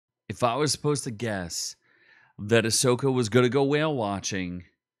If I was supposed to guess that Ahsoka was going to go whale watching,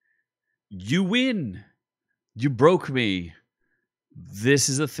 you win. You broke me. This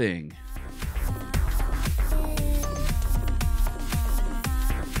is a thing.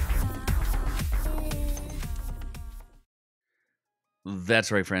 That's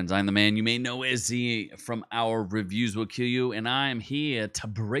right, friends. I'm the man you may know as Z from our Reviews Will Kill You, and I'm here to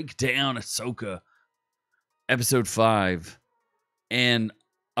break down Ahsoka Episode 5. And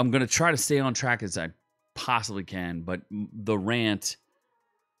I'm going to try to stay on track as I possibly can, but the rant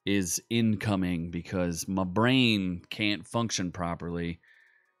is incoming because my brain can't function properly.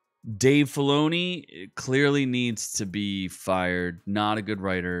 Dave Filoni clearly needs to be fired. Not a good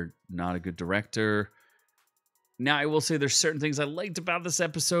writer, not a good director. Now, I will say there's certain things I liked about this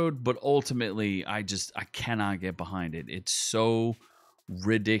episode, but ultimately, I cannot get behind it. It's so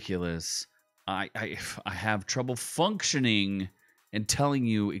ridiculous. I have trouble functioning and telling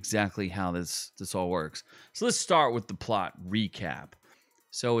you exactly how this all works. So let's start with the plot recap.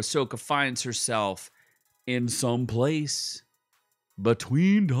 So Ahsoka finds herself in some place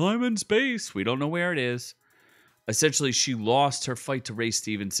between time and space. We don't know where it is. Essentially, she lost her fight to Ray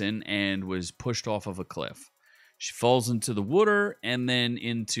Stevenson and was pushed off of a cliff. She falls into the water and then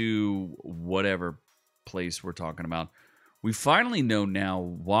into whatever place we're talking about. We finally know now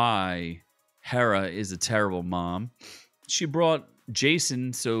why Hera is a terrible mom. She brought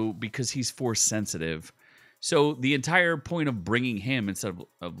Jason because he's force sensitive. So the entire point of bringing him instead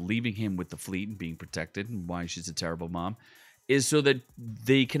of leaving him with the fleet and being protected, and why she's a terrible mom, is so that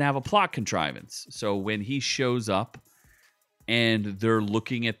they can have a plot contrivance. So when he shows up and they're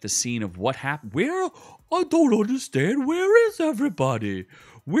looking at the scene of what happened, I don't understand. Where is everybody?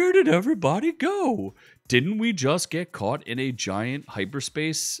 Where did everybody go? Didn't we just get caught in a giant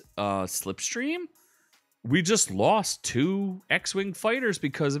hyperspace slipstream? We just lost 2 X-Wing fighters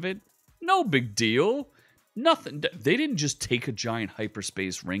because of it. No big deal. Nothing. They didn't just take a giant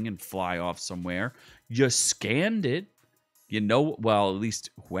hyperspace ring and fly off somewhere. You scanned it. Well, at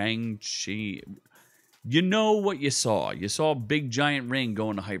least Huyang, you know what you saw. You saw a big giant ring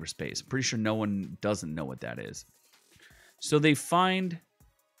going to hyperspace. I'm pretty sure no one doesn't know what that is. So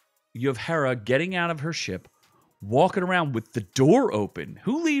you have Hera getting out of her ship, walking around with the door open.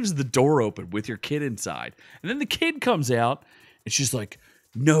 Who leaves the door open with your kid inside? And then the kid comes out, and she's like,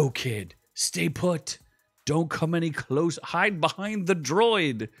 "No, kid, stay put. Don't come any close. Hide behind the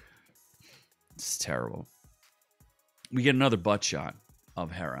droid." It's terrible. We get another butt shot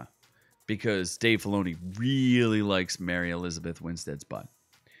of Hera, because Dave Filoni really likes Mary Elizabeth Winstead's butt.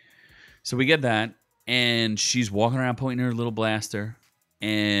 So we get that, and she's walking around pointing her little blaster,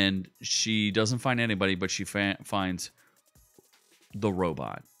 and she doesn't find anybody, but she finds the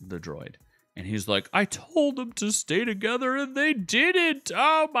robot, the droid. And he's like, "I told them to stay together, and they didn't.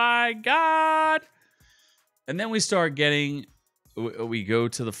 Oh, my God." And then we go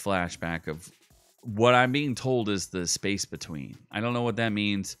to the flashback of what I'm being told is the space between. I don't know what that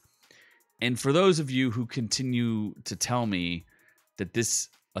means. And for those of you who continue to tell me that this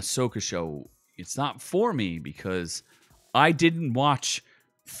Ahsoka show, it's not for me because I didn't watch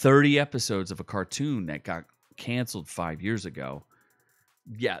 30 episodes of a cartoon that got canceled 5 years ago.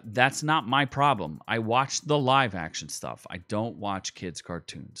 Yeah, that's not my problem. I watch the live action stuff. I don't watch kids'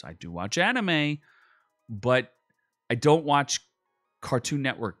 cartoons. I do watch anime, but I don't watch Cartoon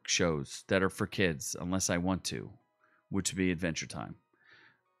Network shows that are for kids unless I want to, which would be Adventure Time.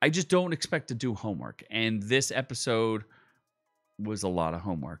 I just don't expect to do homework. And this episode was a lot of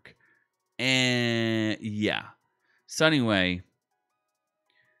homework. And yeah. So anyway,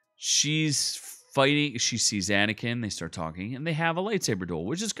 she's fighting. She sees Anakin. They start talking. And they have a lightsaber duel,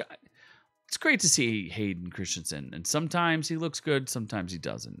 which is... It's great to see Hayden Christensen. And sometimes he looks good. Sometimes he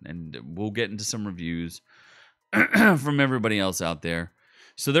doesn't. And we'll get into some reviews from everybody else out there.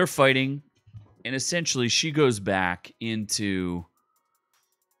 So they're fighting. And essentially, she goes back into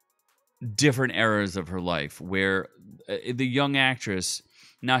different eras of her life where the young actress...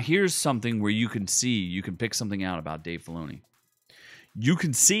 Now, here's something where you can pick something out about Dave Filoni. You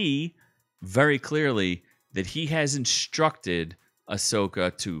can see very clearly that he has instructed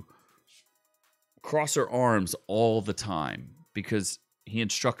Ahsoka to cross her arms all the time because he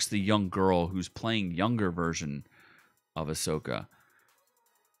instructs the young girl who's playing younger version of Ahsoka.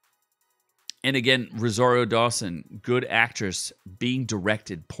 And again, Rosario Dawson, good actress, being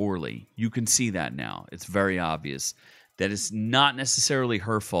directed poorly. You can see that now. It's very obvious that it's not necessarily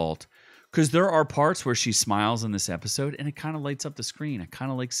her fault, because there are parts where she smiles in this episode and it kind of lights up the screen. I kind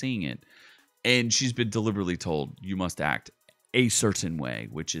of like seeing it. And she's been deliberately told, you must act a certain way,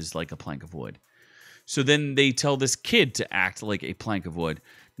 which is like a plank of wood. So then they tell this kid to act like a plank of wood.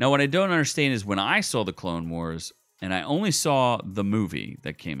 Now, what I don't understand is when I saw the Clone Wars, and I only saw the movie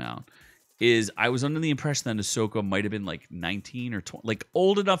that came out, is I was under the impression that Ahsoka might have been like 19 or 20, like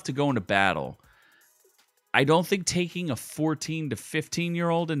old enough to go into battle. I don't think taking a 14 to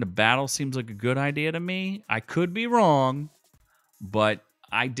 15-year-old into battle seems like a good idea to me. I could be wrong, but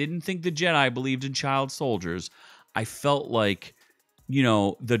I didn't think the Jedi believed in child soldiers. I felt like, you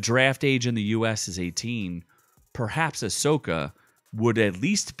know, the draft age in the U.S. is 18. Perhaps Ahsoka would at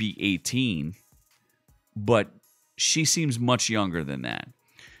least be 18, but she seems much younger than that.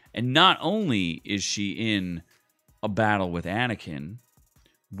 And not only is she in a battle with Anakin,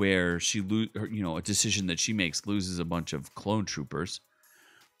 where she a decision that she makes loses a bunch of clone troopers.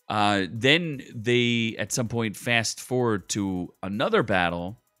 Then they, at some point, fast forward to another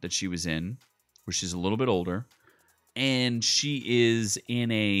battle that she was in, where she's a little bit older, and she is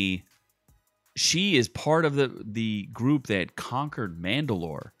part of the group that conquered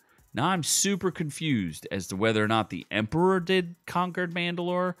Mandalore. Now I'm super confused as to whether or not the Emperor conquered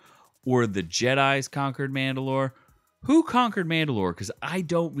Mandalore or the Jedis conquered Mandalore. Who conquered Mandalore? Because I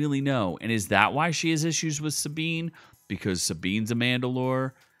don't really know. And is that why she has issues with Sabine? Because Sabine's a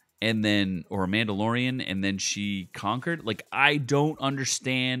Mandalore or a Mandalorian, and then she conquered? Like, I don't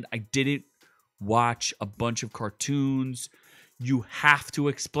understand. I didn't watch a bunch of cartoons. You have to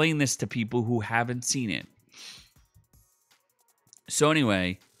explain this to people who haven't seen it. So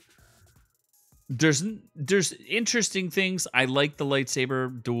anyway, there's interesting things. I like the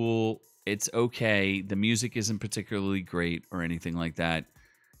lightsaber duel. It's okay. The music isn't particularly great or anything like that.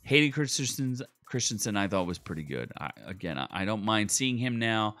 Hayden Christensen I thought was pretty good. I don't mind seeing him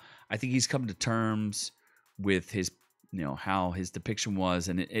now. I think he's come to terms with his, how his depiction was,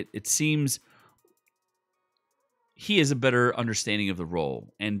 and it seems he has a better understanding of the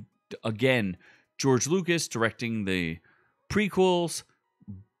role. And again, George Lucas directing the prequels,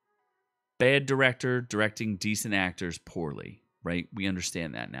 bad director directing decent actors poorly, right? We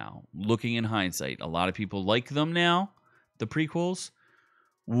understand that now. Looking in hindsight, a lot of people like them now, the prequels.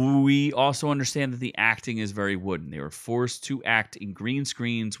 We also understand that the acting is very wooden. They were forced to act in green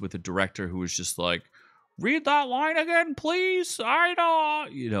screens with a director who was just like, read that line again, please. I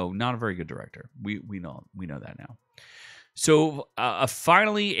know, not a very good director. We know that now. So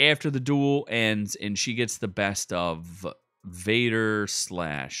finally, after the duel ends and she gets the best of Vader /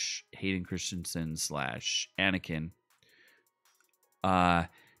 Hayden Christensen / Anakin,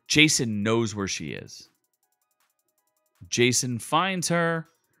 Jason knows where she is. Jason finds her.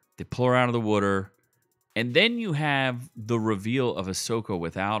 They pull her out of the water. And then you have the reveal of Ahsoka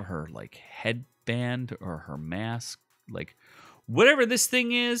without her headband or her mask. Whatever this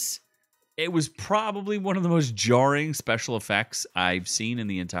thing is, it was probably one of the most jarring special effects I've seen in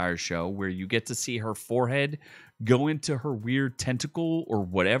the entire show, where you get to see her forehead go into her weird tentacle or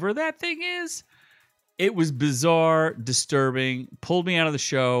whatever that thing is. It was bizarre, disturbing, pulled me out of the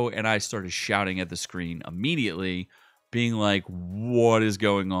show, and I started shouting at the screen immediately, being like, what is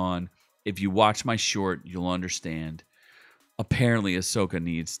going on? If you watch my short, you'll understand. Apparently, Ahsoka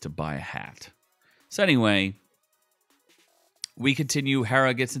needs to buy a hat. So anyway, we continue.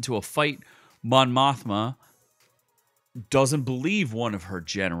 Hera gets into a fight. Mon Mothma doesn't believe one of her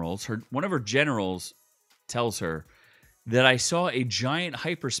generals. One of her generals tells her that I saw a giant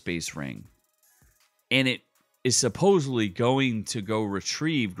hyperspace ring, and it is supposedly going to go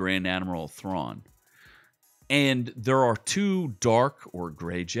retrieve Grand Admiral Thrawn. And there are 2 dark or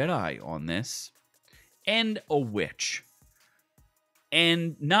gray Jedi on this, and a witch.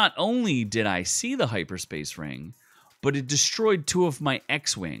 And not only did I see the hyperspace ring, but it destroyed 2 of my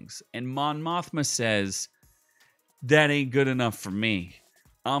X-Wings. And Mon Mothma says, that ain't good enough for me.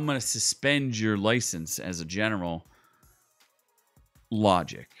 I'm going to suspend your license as a general.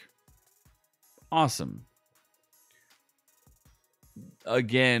 Logic. Awesome.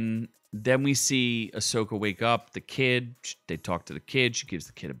 Again, then we see Ahsoka wake up. The kid, they talk to the kid. She gives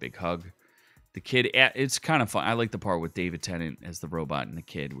the kid a big hug. The kid, it's kind of fun. I like the part with David Tennant as the robot and the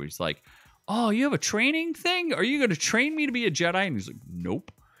kid, where he's like, oh, you have a training thing? Are you going to train me to be a Jedi? And he's like,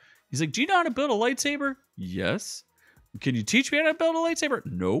 nope. He's like, do you know how to build a lightsaber? Yes. Can you teach me how to build a lightsaber?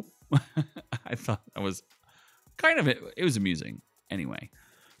 Nope. I thought that was it was amusing. Anyway,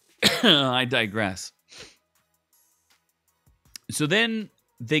 I digress. So then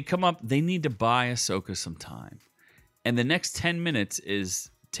they come up, they need to buy Ahsoka some time. And the next 10 minutes is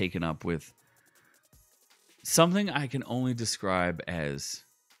taken up with something I can only describe as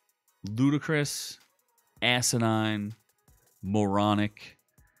ludicrous, asinine, moronic.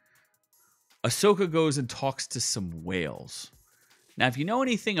 Ahsoka goes and talks to some whales. Now, if you know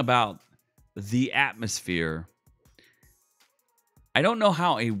anything about the atmosphere, I don't know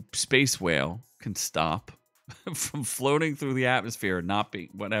how a space whale can stop from floating through the atmosphere and not be,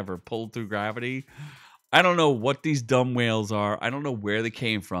 whatever, pulled through gravity. I don't know what these dumb whales are. I don't know where they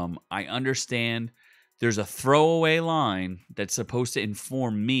came from. I understand there's a throwaway line that's supposed to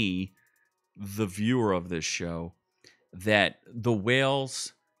inform me, the viewer of this show, that the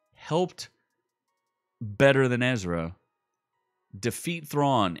whales helped better than Ezra defeat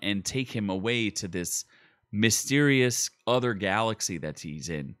Thrawn and take him away to this mysterious other galaxy that he's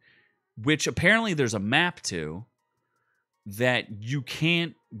in, which apparently there's a map to, that you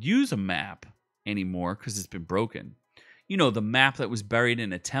can't use a map anymore because it's been broken. You know, the map that was buried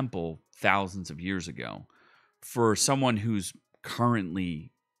in a temple thousands of years ago for someone who's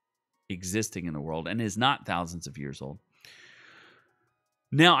currently existing in the world and is not thousands of years old.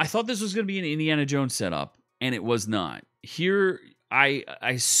 Now, I thought this was going to be an Indiana Jones setup, and it was not. Here, I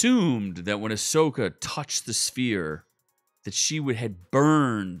assumed that when Ahsoka touched the sphere, that she had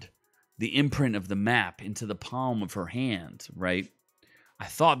burned the imprint of the map into the palm of her hand, right? I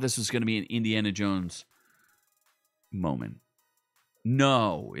thought this was going to be an Indiana Jones moment.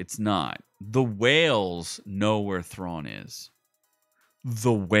 No, it's not. The whales know where Thrawn is.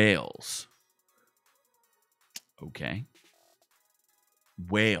 The whales. Okay.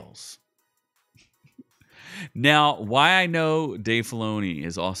 Whales. Now, why I know Dave Filoni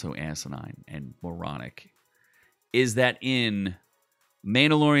is also asinine and moronic is that in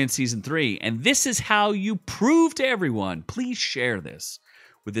Mandalorian Season 3, and this is how you prove to everyone, please share this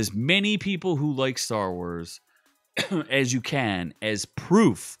with as many people who like Star Wars as you can, as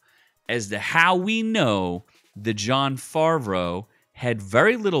proof as to how we know that Jon Favreau had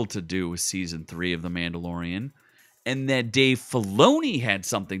very little to do with Season 3 of The Mandalorian, and that Dave Filoni had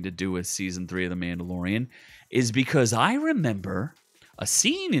something to do with Season 3 of The Mandalorian, is because I remember a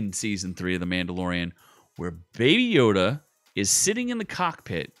scene in Season 3 of The Mandalorian where Baby Yoda is sitting in the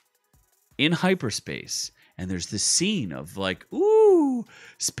cockpit in hyperspace, and there's this scene of like, ooh,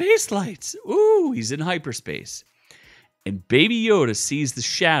 space lights, ooh, he's in hyperspace. And Baby Yoda sees the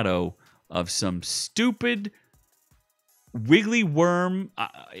shadow of some stupid wiggly worm.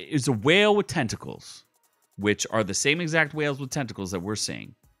 It's a whale with tentacles, which are the same exact whales with tentacles that we're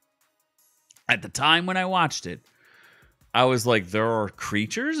seeing. At the time when I watched it, I was like, there are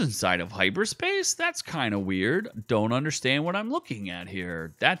creatures inside of hyperspace? That's kind of weird. Don't understand what I'm looking at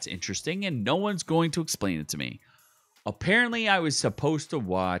here. That's interesting, and no one's going to explain it to me. Apparently, I was supposed to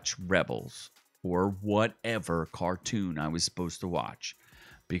watch Rebels, or whatever cartoon I was supposed to watch,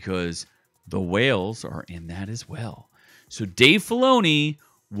 because the whales are in that as well. So Dave Filoni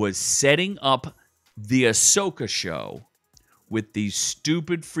was setting up the Ahsoka show with these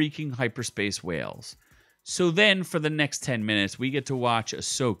stupid freaking hyperspace whales. So then for the next 10 minutes, we get to watch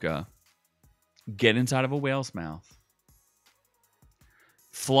Ahsoka get inside of a whale's mouth,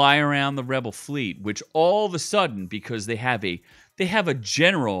 fly around the rebel fleet, which all of a sudden, because they have a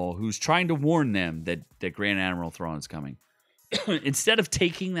general who's trying to warn them that Grand Admiral Thrawn is coming, instead of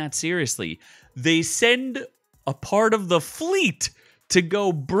taking that seriously, they send a part of the fleet to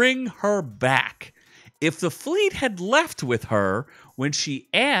go bring her back. If the fleet had left with her when she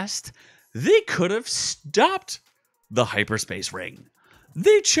asked, they could have stopped the hyperspace ring.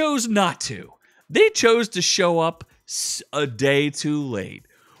 They chose not to. They chose to show up a day too late.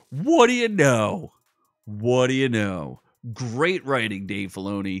 What do you know? What do you know? Great writing, Dave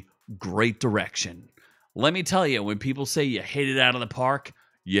Filoni. Great direction. Let me tell you, when people say you hit it out of the park,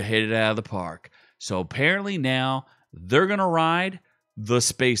 you hit it out of the park. So apparently now they're going to ride the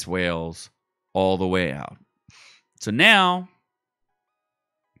space whales all the way out. So now,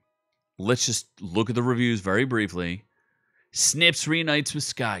 let's just look at the reviews very briefly. Snips reunites with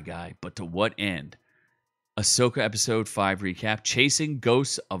Sky Guy, but to what end? Ahsoka Episode 5 recap, chasing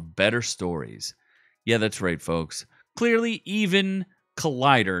ghosts of better stories. Yeah, that's right, folks. Clearly, even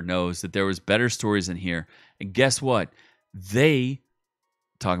Collider knows that there was better stories in here. And guess what? They,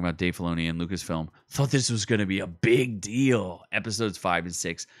 talking about Dave Filoni and Lucasfilm, thought this was going to be a big deal. Episodes 5 and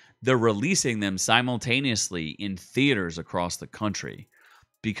 6. They're releasing them simultaneously in theaters across the country.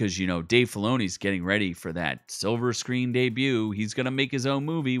 Because, you know, Dave Filoni's getting ready for that silver screen debut. He's going to make his own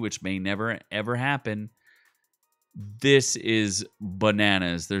movie, which may never, ever happen. This is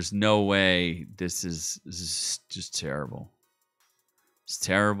bananas. There's no way. This is just terrible. It's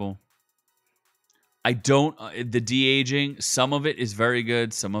terrible. I don't... the de-aging, some of it is very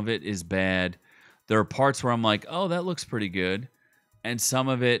good. Some of it is bad. There are parts where I'm like, oh, that looks pretty good. And some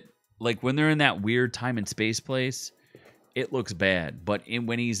of it, like when they're in that weird time and space place, it looks bad. But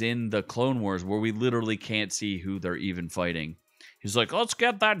when he's in the Clone Wars, where we literally can't see who they're even fighting, he's like, let's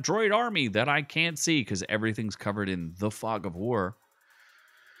get that droid army that I can't see because everything's covered in the fog of war.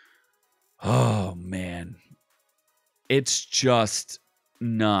 It's just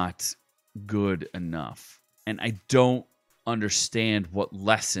not good enough. And I don't understand what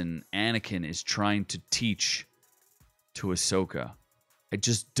lesson Anakin is trying to teach to Ahsoka. I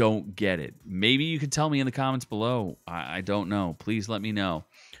just don't get it. Maybe you could tell me in the comments below. I don't know. Please let me know.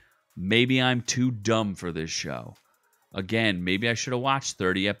 Maybe I'm too dumb for this show. Again, maybe I should have watched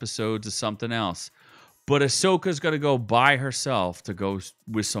 30 episodes of something else. But Ahsoka's going to go by herself to go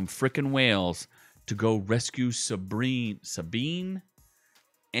with some frickin' whales to go rescue Sabine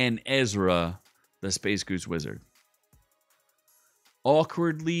and Ezra, the Space Goose Wizard.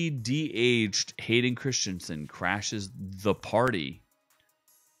 Awkwardly de-aged Hayden Christensen crashes the party.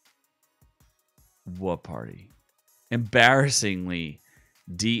 What party? Embarrassingly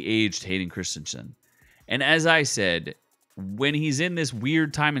de-aged Hayden Christensen. And as I said, when he's in this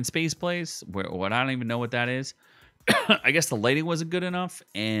weird time and space place, where I don't even know what that is, I guess the lighting wasn't good enough,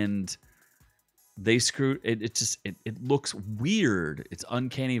 and they screwed it. It looks weird. It's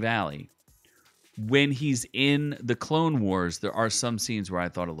Uncanny Valley. When he's in the Clone Wars, there are some scenes where I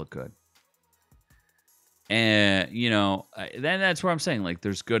thought it looked good. And, you know, then that's where I'm saying, like,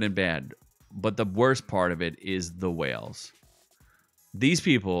 there's good and bad. But the worst part of it is the whales. These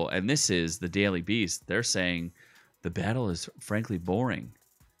people, and this is the Daily Beast, they're saying the battle is frankly boring.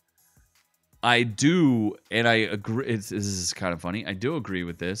 I do, and I agree. This is kind of funny. I do agree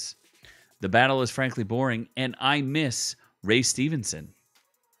with this. The battle is frankly boring, and I miss Ray Stevenson.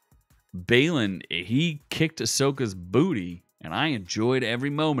 Baylan, he kicked Ahsoka's booty, and I enjoyed every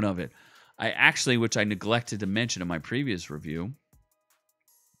moment of it. I actually, which I neglected to mention in my previous review,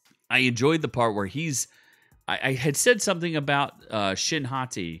 I enjoyed the part where I had said something about Shin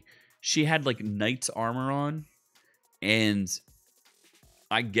Hati. She had like knight's armor on, and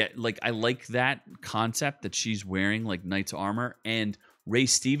I like that concept that she's wearing like knight's armor, and Ray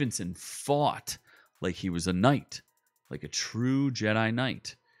Stevenson fought like he was a knight, like a true Jedi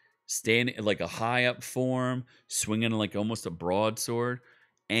Knight. Standing like a high up form, swinging like almost a broadsword,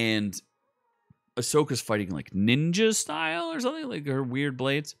 and Ahsoka's fighting like ninja style or something, like her weird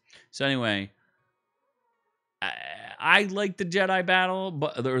blades. So anyway, I liked the Jedi battle,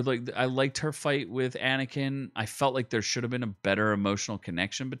 but I liked her fight with Anakin. I felt like there should have been a better emotional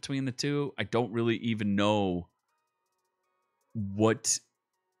connection between the two. I don't really even know what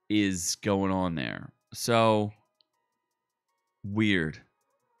is going on there. So weird.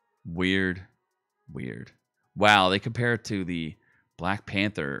 Wow, they compare it to the Black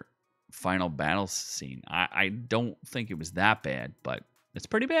Panther final battle scene. I don't think it was that bad, but it's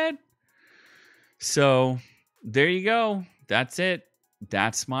pretty bad. So there you go. That's it.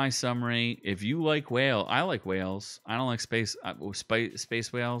 That's my summary. If you like whale, I like whales. I don't like space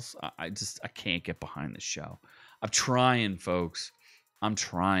whales. I can't get behind this show. I'm trying, folks. I'm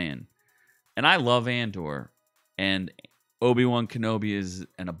trying. And I love Andor. And Obi-Wan Kenobi is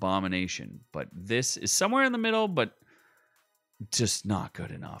an abomination, but this is somewhere in the middle, but just not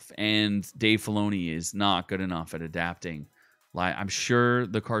good enough. And Dave Filoni is not good enough at adapting. Like, I'm sure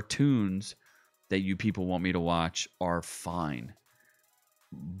the cartoons that you people want me to watch are fine,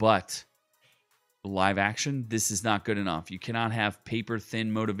 but live action, this is not good enough. You cannot have paper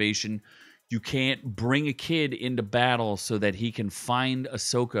thin motivation. You can't bring a kid into battle so that he can find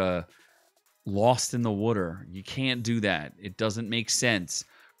Ahsoka lost in the water. You can't do that. It doesn't make sense.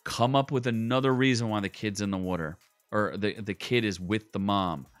 Come up with another reason why the kid's in the water, or the kid is with the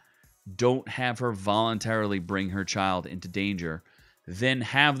mom. Don't have her voluntarily bring her child into danger. Then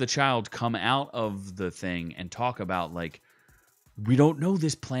have the child come out of the thing and talk about, like, we don't know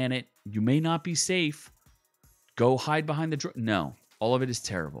this planet. You may not be safe. Go hide behind the No, all of it is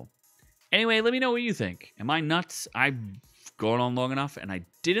terrible. Anyway, let me know what you think. Am I nuts? I've gone on long enough, and I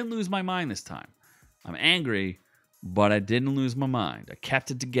didn't lose my mind this time. I'm angry, but I didn't lose my mind. I kept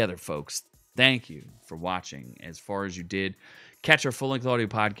it together, folks. Thank you for watching as far as you did. Catch our full-length audio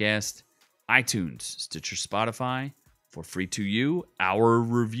podcast, iTunes, Stitcher, Spotify, for free to you. Our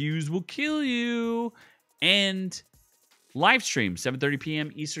reviews will kill you. And live stream, 7:30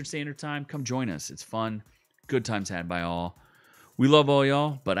 p.m. Eastern Standard Time. Come join us. It's fun. Good times had by all. We love all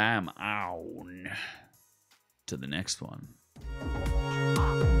y'all, but I'm on to the next one.